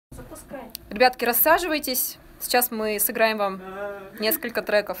Ребятки, рассаживайтесь. Сейчас мы сыграем вам несколько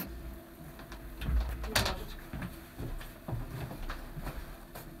треков.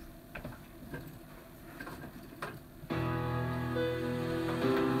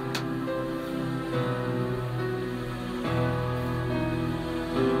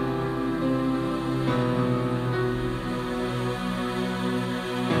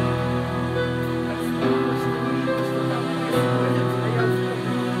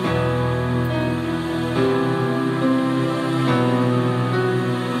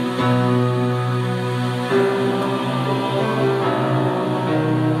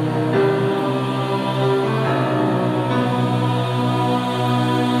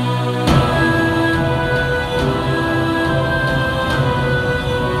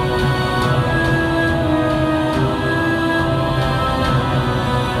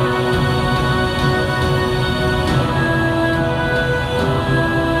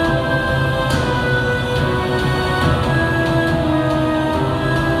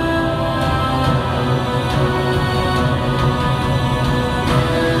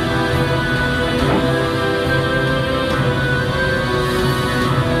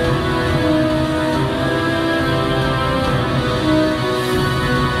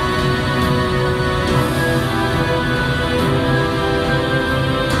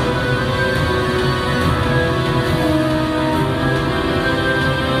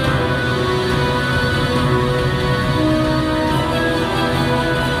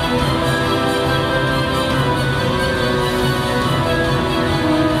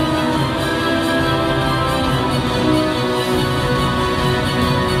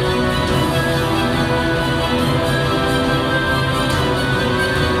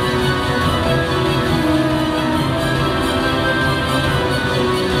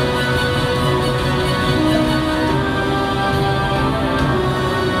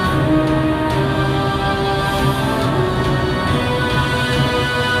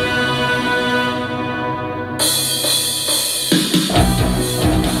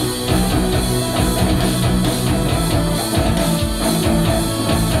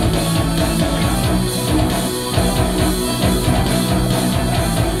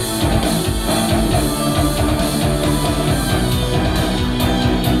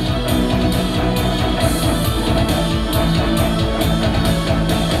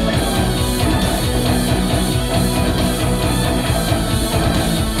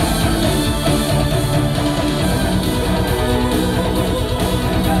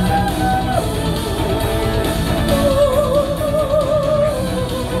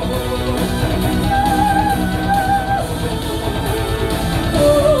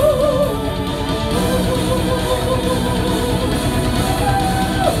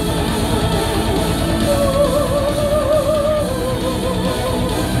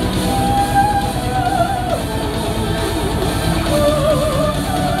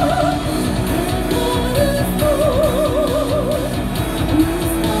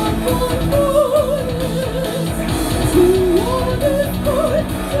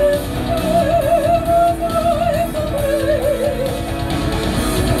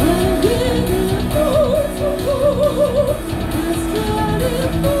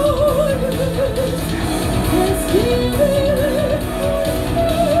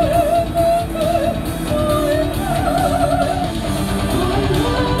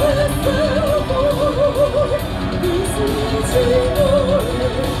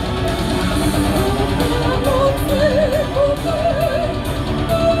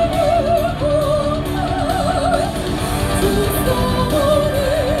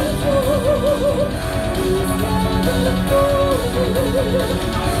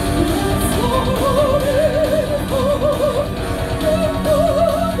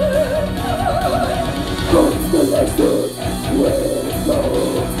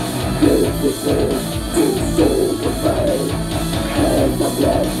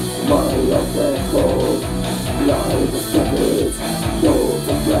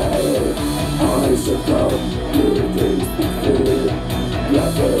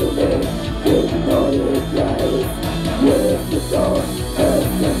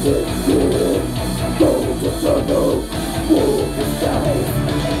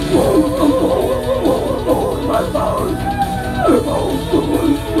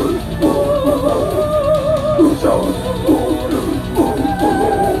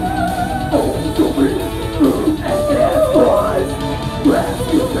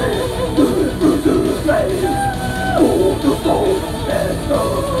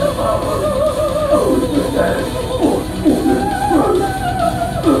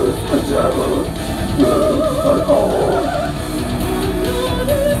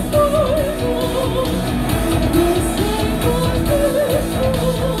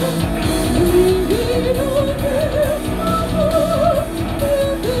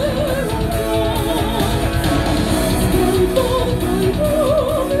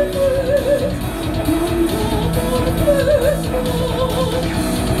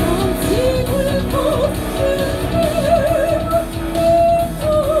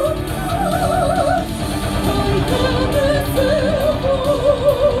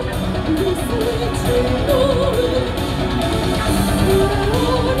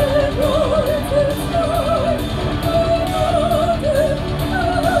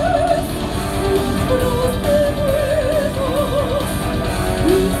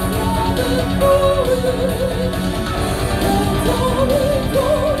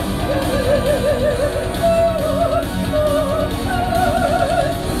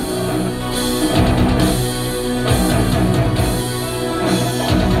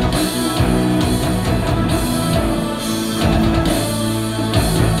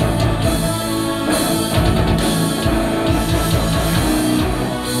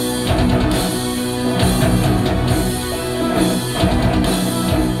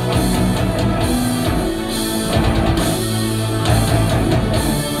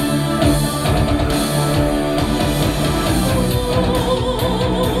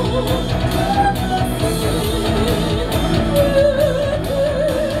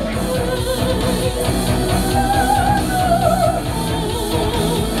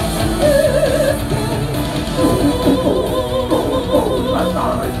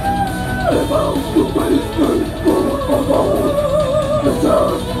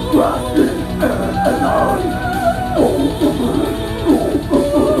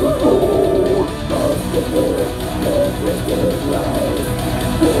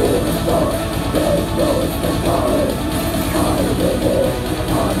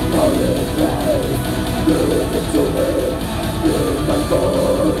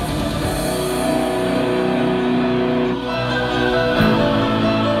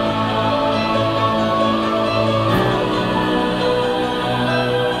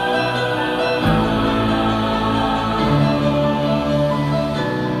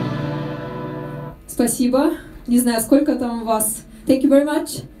 Спасибо. Не знаю, сколько там у вас. Thank you very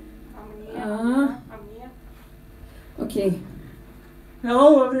much. Okay.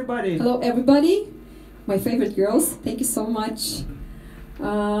 Hello, everybody. Hello, everybody. My favorite girls. Thank you so much.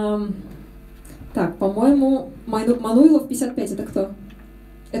 Так, по-моему, Мануилов 55. Это кто?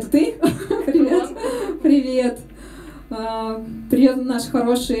 Это ты? Привет. Привет. Привет, наши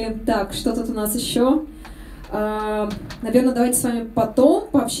хорошие. Так, что тут у нас еще? Наверное, давайте с вами потом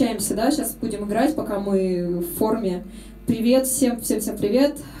пообщаемся, да? Сейчас будем играть, пока мы в форме. Привет всем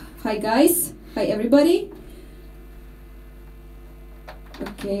привет. Hi, guys. Hi, everybody.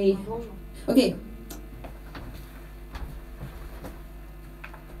 Окей. Окей.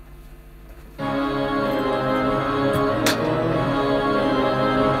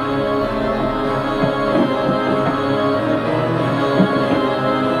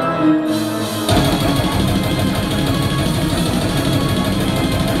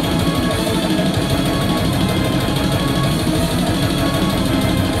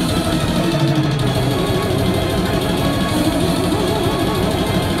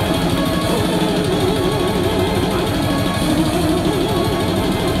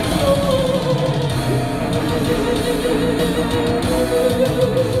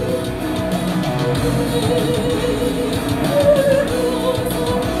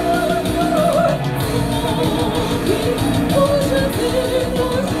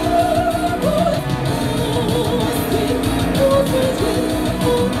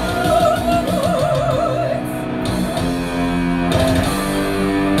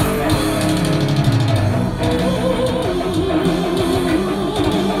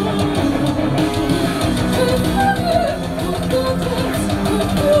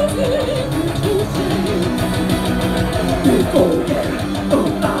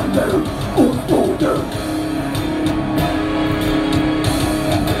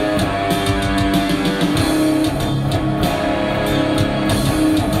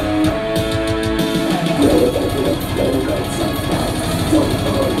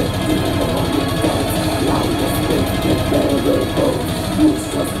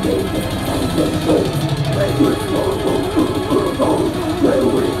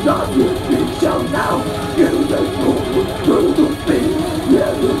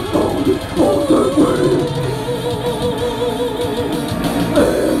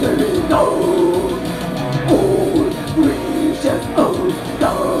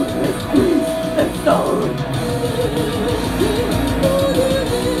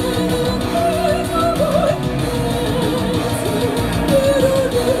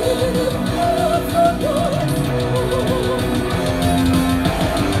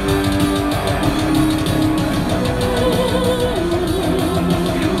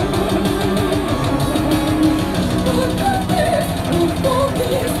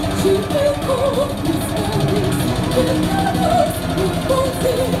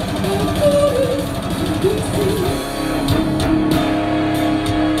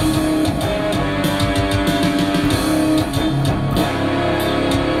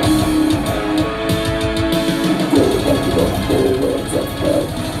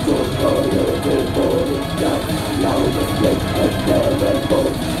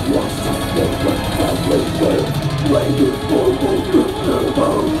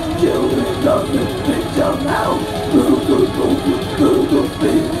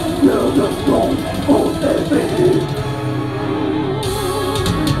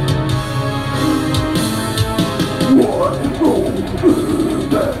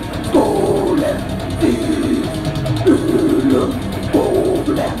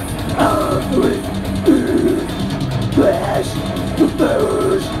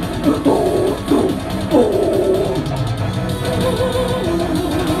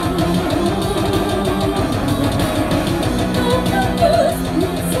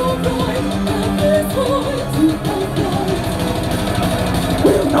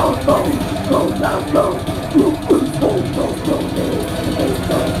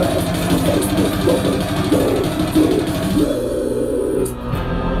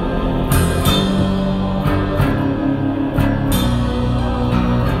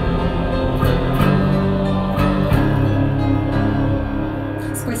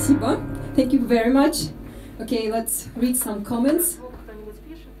 Спасибо. Thank you very much. Okay, let's read some comments.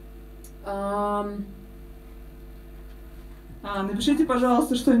 Напишите,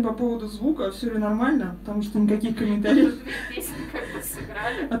 пожалуйста, что-нибудь по поводу звука, все ли нормально, потому что никаких комментариев.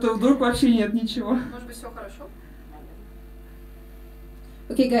 А то вдруг вообще нет ничего. Может быть, все хорошо?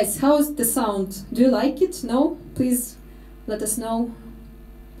 Okay, guys, how's the sound? Do you like it? No? Please let us know.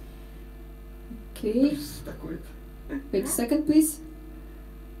 Okay. Wait a second, please.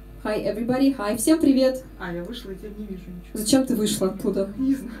 Hi, everybody. Hi, всем привет. Я вышла, и тебя не вижу ничего. Зачем ты вышла оттуда?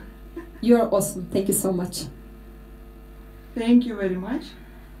 Не знаю. You are awesome. Thank you so much. Thank you very much.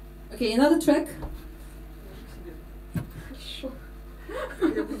 Okay, another track. Хорошо.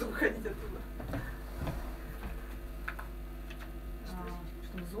 Я буду выходить оттуда.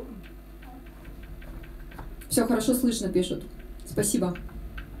 Что, зон? Все хорошо слышно, пишут. Спасибо.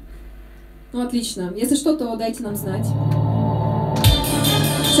 Ну, отлично. Если что, то дайте нам знать.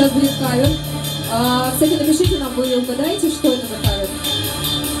 Сейчас будет кавер. Кстати, напишите нам, вы угадаете, что это за кавер?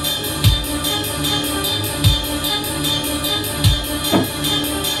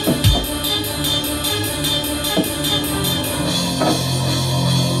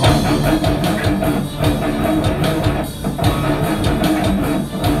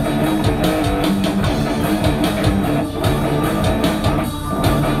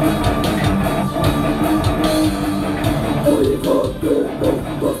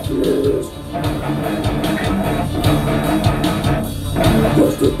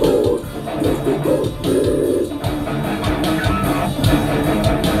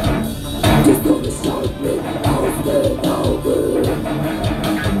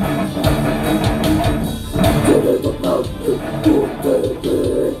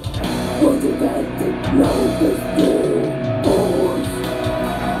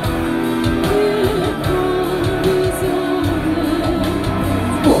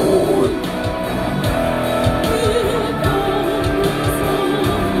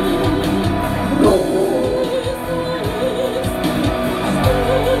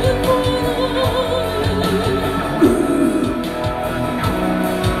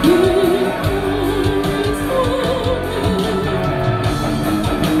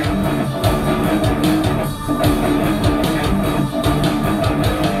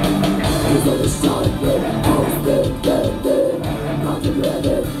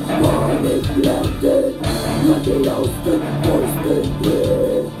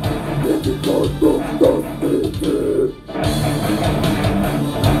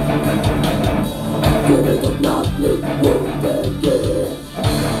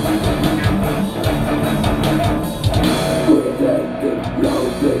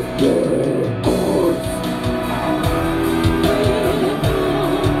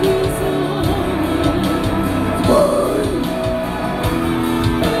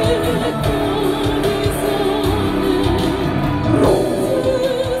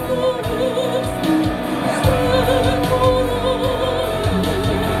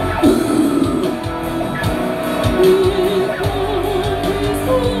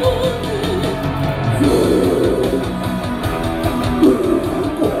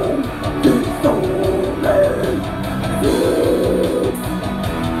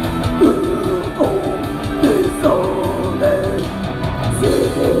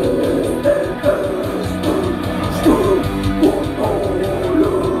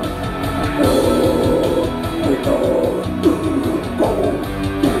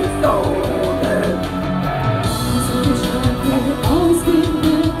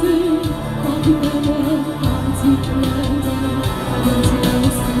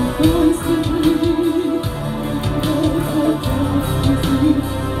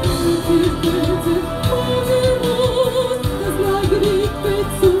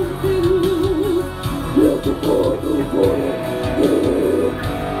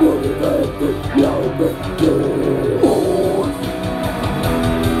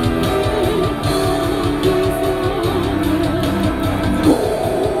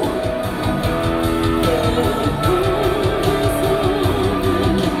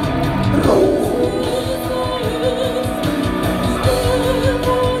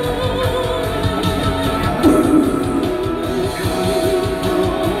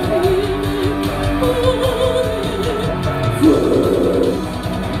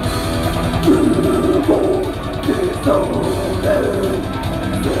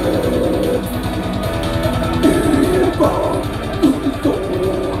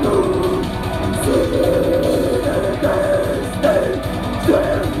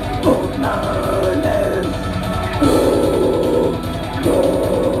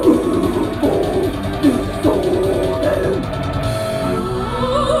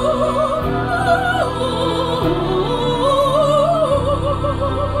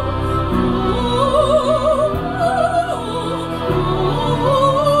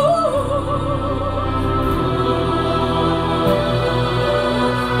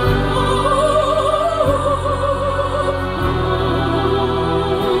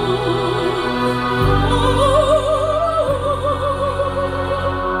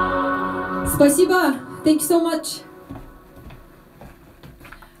 Спасибо. Thank you so much.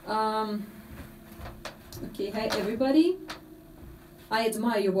 Okay, hi everybody. I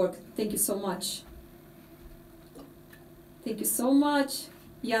admire your work. Thank you so much. Thank you so much.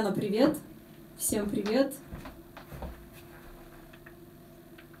 Яна, привет. Всем привет.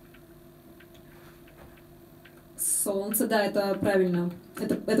 Солнце, да, это правильно.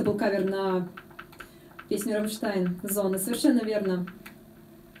 Это был кавер на песню Rammstein, Sonne. Совершенно верно.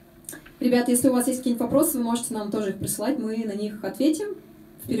 Ребята, если у вас есть какие-нибудь вопросы, вы можете нам тоже их присылать, мы на них ответим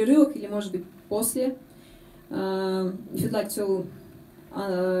в перерывах или, может быть, после. If you'd like to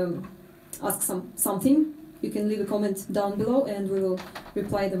ask something, you can leave a comment down below and we will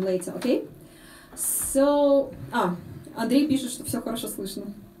reply them later, okay? So, Андрей пишет, что все хорошо слышно.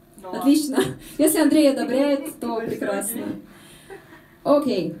 Отлично. Если Андрей одобряет, то прекрасно.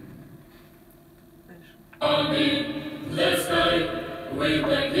 Окей. We've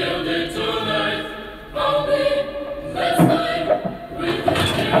been gilded tonight. Oh, we last night. We've been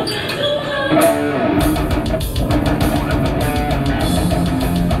gilded tonight.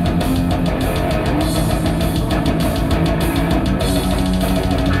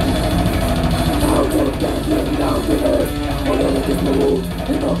 Out of bed, down to earth. All of this mood,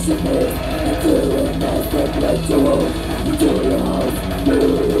 and oxygen. Until a master blood to roll. Into your house,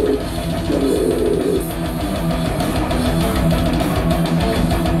 please.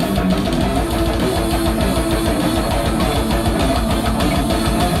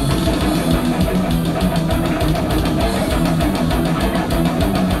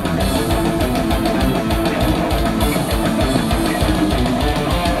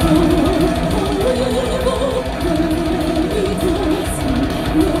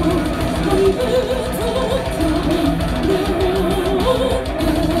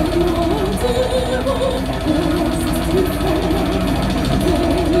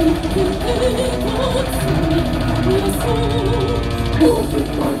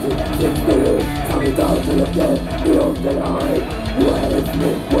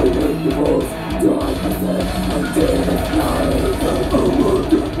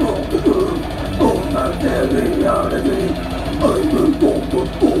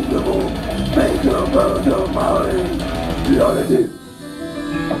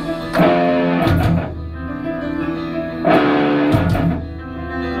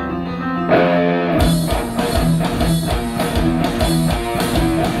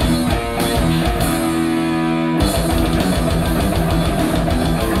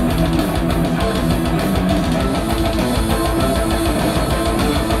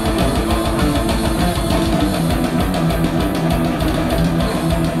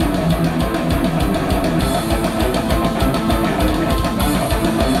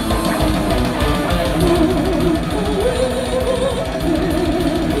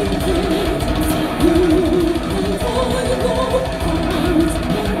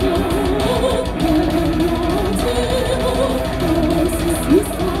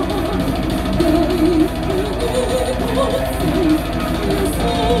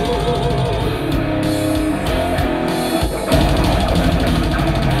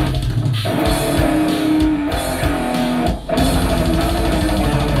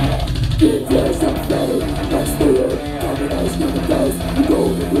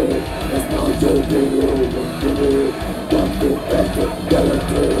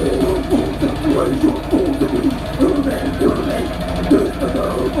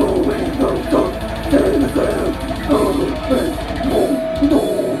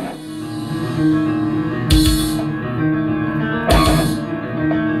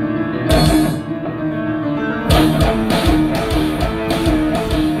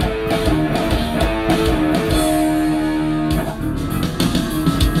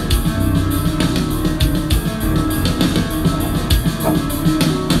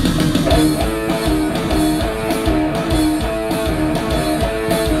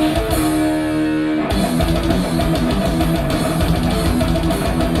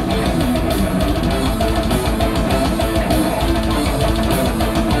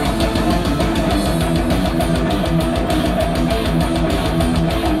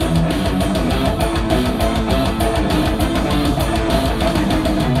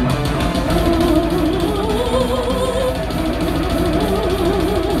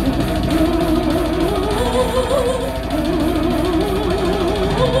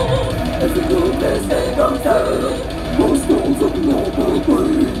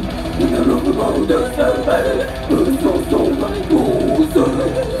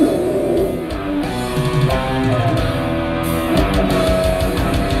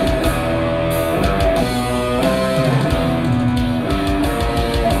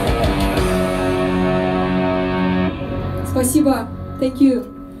 Спасибо. Thank you.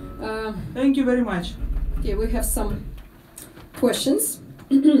 Thank you very much. Okay, we have some questions.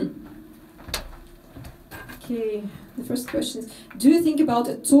 Okay, the first question is: do you think about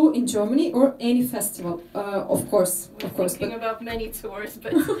a tour in Germany or any festival? Of course. We're thinking about many tours,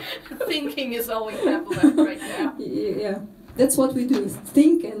 but thinking is all we have left right now. Yeah, that's what we do: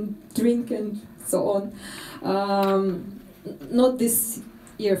 think and drink and so on. Not this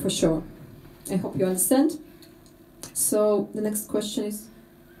year for sure. I hope you understand. So the next question is,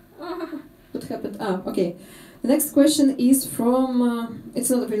 what happened? Okay. The next question is from, it's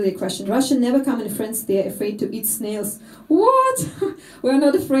not really a question. Russian never come in France, they are afraid to eat snails. What? We are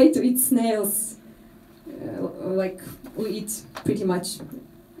not afraid to eat snails. Like, we eat pretty much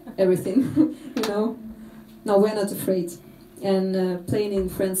everything, you know? No, we're not afraid. And playing in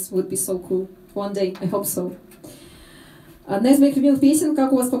France would be so cool. One day, I hope so. Одна из моих любимых песен: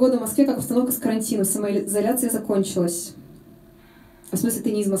 «Как у вас погода в Москве, как установка с карантина, самоизоляция закончилась». В смысле,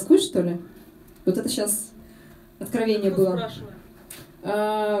 ты не из Москвы, что ли? Вот это сейчас откровение было.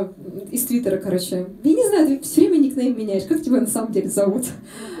 Из Твиттера, короче. Я не знаю, ты все время никнейм меняешь. Как тебя на самом деле зовут?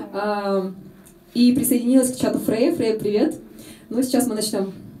 И присоединилась к чату Фрея. Фрея, привет. Ну, сейчас мы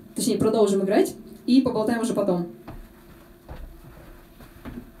начнем, точнее, продолжим играть и поболтаем уже потом.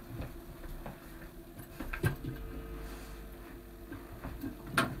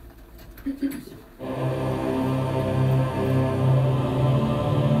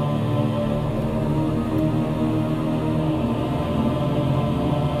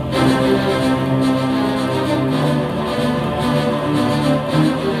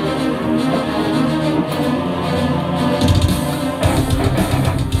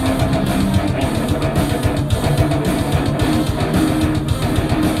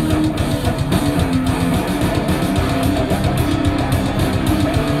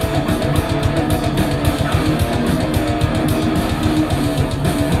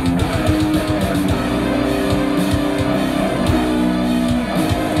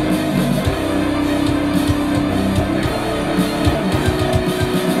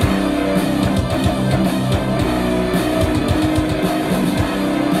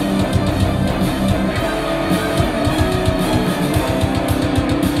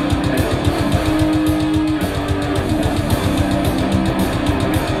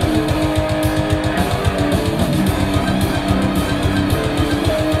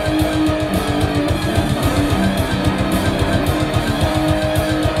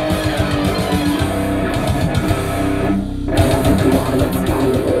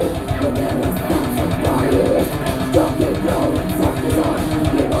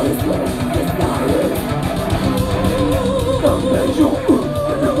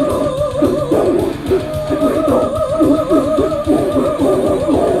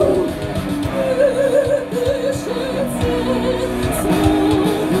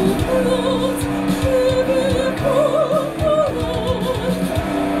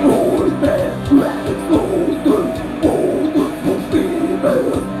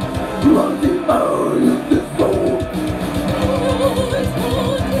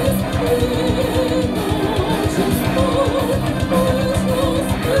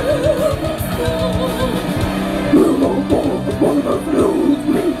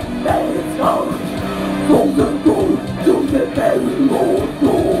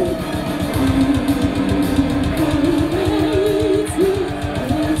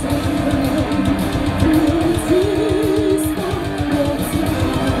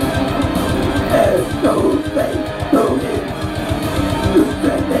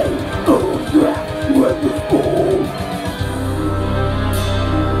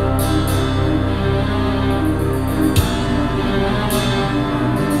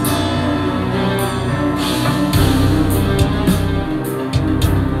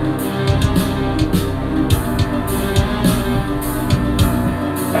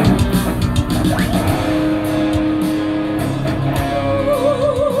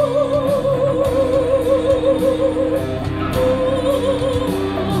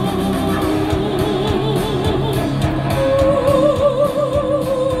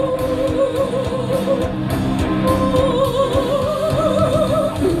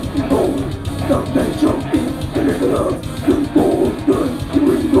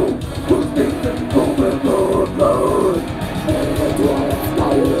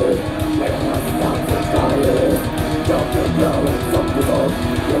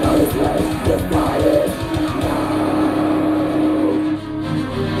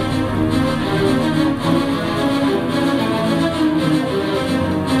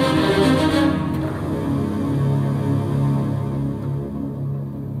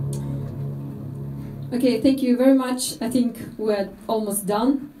 Okay, thank you very much. I think we're almost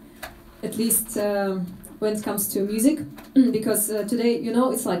done, at least when it comes to music, because today, you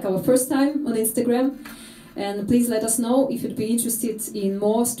know, it's like our first time on Instagram, and please let us know if you'd be interested in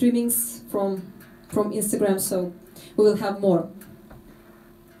more streamings from Instagram, so we will have more.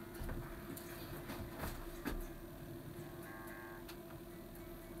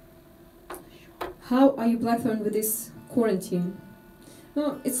 How are you, Blackthorn, with this quarantine?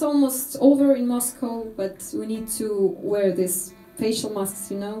 No, it's almost over in Moscow, but we need to wear these facial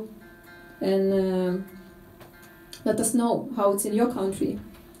masks, you know, and let us know how it's in your country.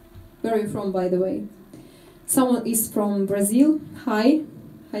 Where are you from, by the way? Someone is from Brazil. Hi.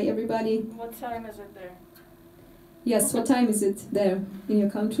 Hi, everybody. What time is it there? Yes, what time is it there in your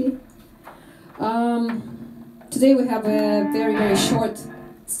country? Today we have a very, very short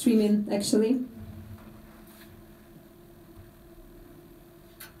streaming, actually.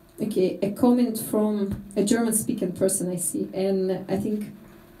 Okay, a comment from a German-speaking person, I see, and I think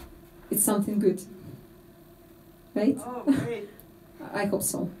it's something good, right? Oh, great. I hope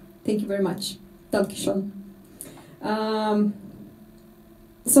so. Thank you very much. Dankeschön.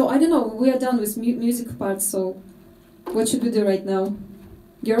 So I don't know, we are done with music part, so what should we do right now?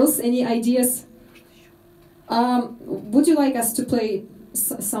 Girls, any ideas? Would you like us to play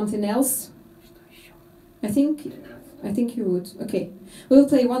something else? I think you would. Okay. We'll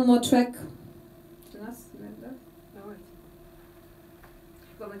play one more track.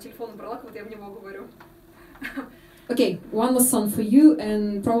 Okay, one more song for you,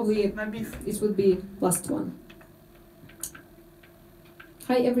 and probably it would be last one.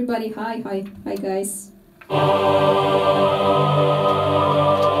 Hi everybody, hi guys.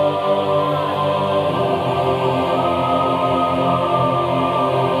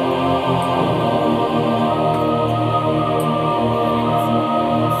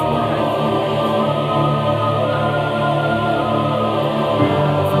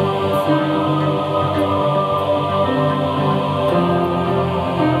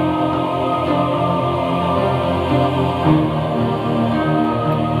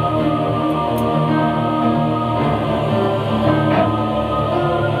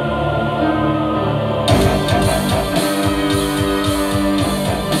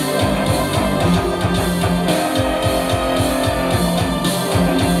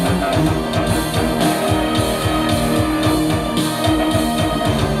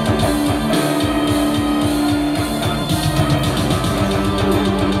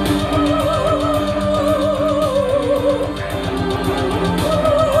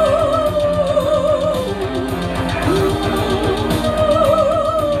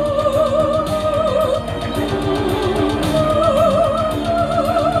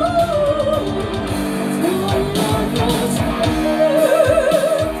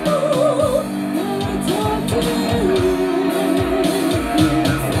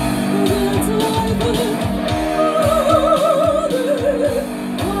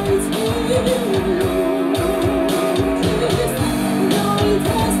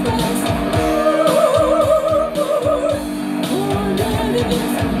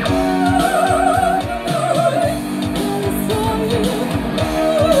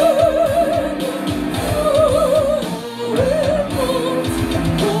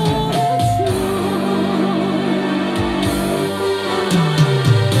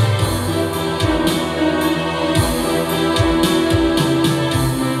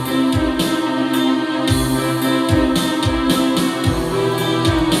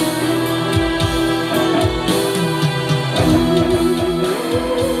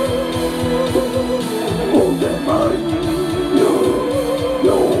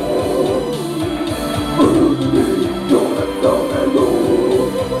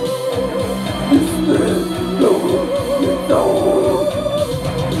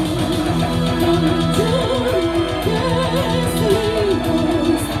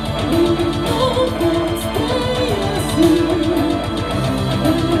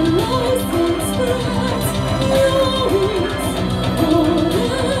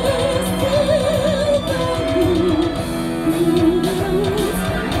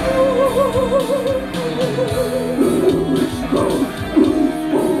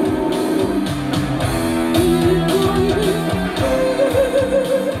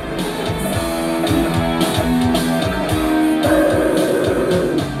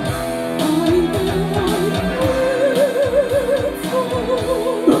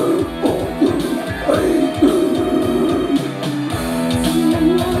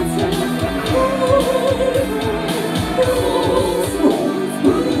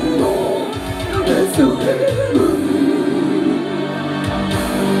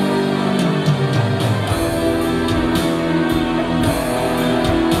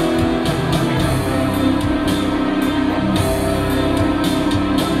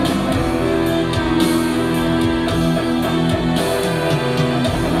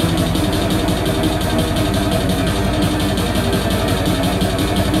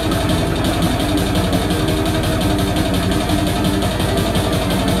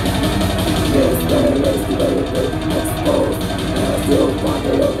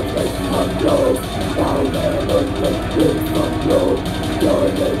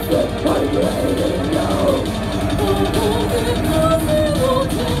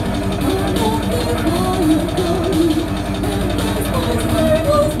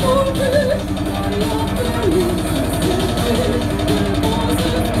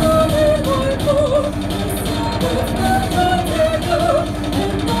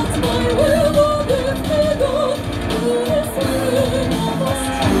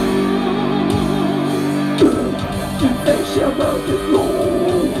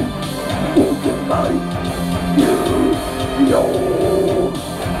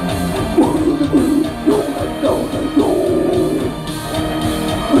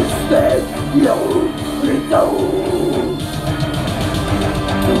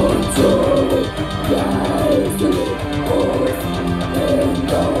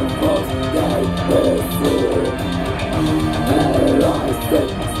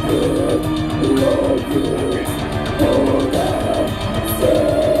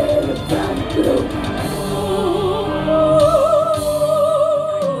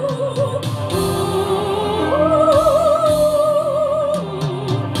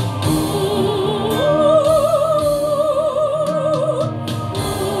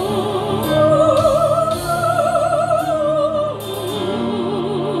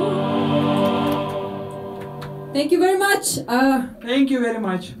 Thank you very much. Thank you very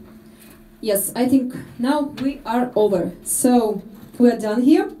much. Yes, I think now we are over. So we are done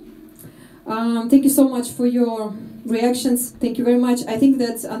here. Thank you so much for your reactions. Thank you very much. I think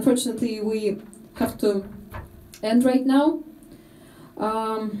that unfortunately we have to end right now.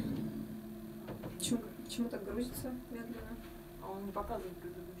 Почему так грузится медленно? Он не показывает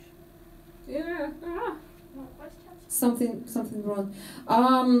предыдущий. Something wrong.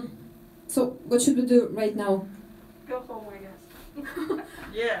 So what should we do right now? Go home, I guess.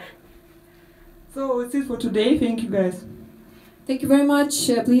 Yeah. So it's it for today. Thank you guys. Thank you very much.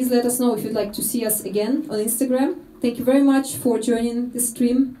 Please let us know if you'd like to see us again on Instagram. Thank you very much for joining the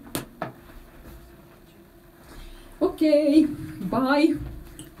stream. Okay, bye.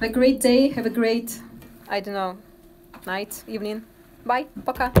 Have a great day. Have a great, I don't know, night, evening. Bye.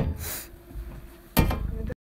 Пока.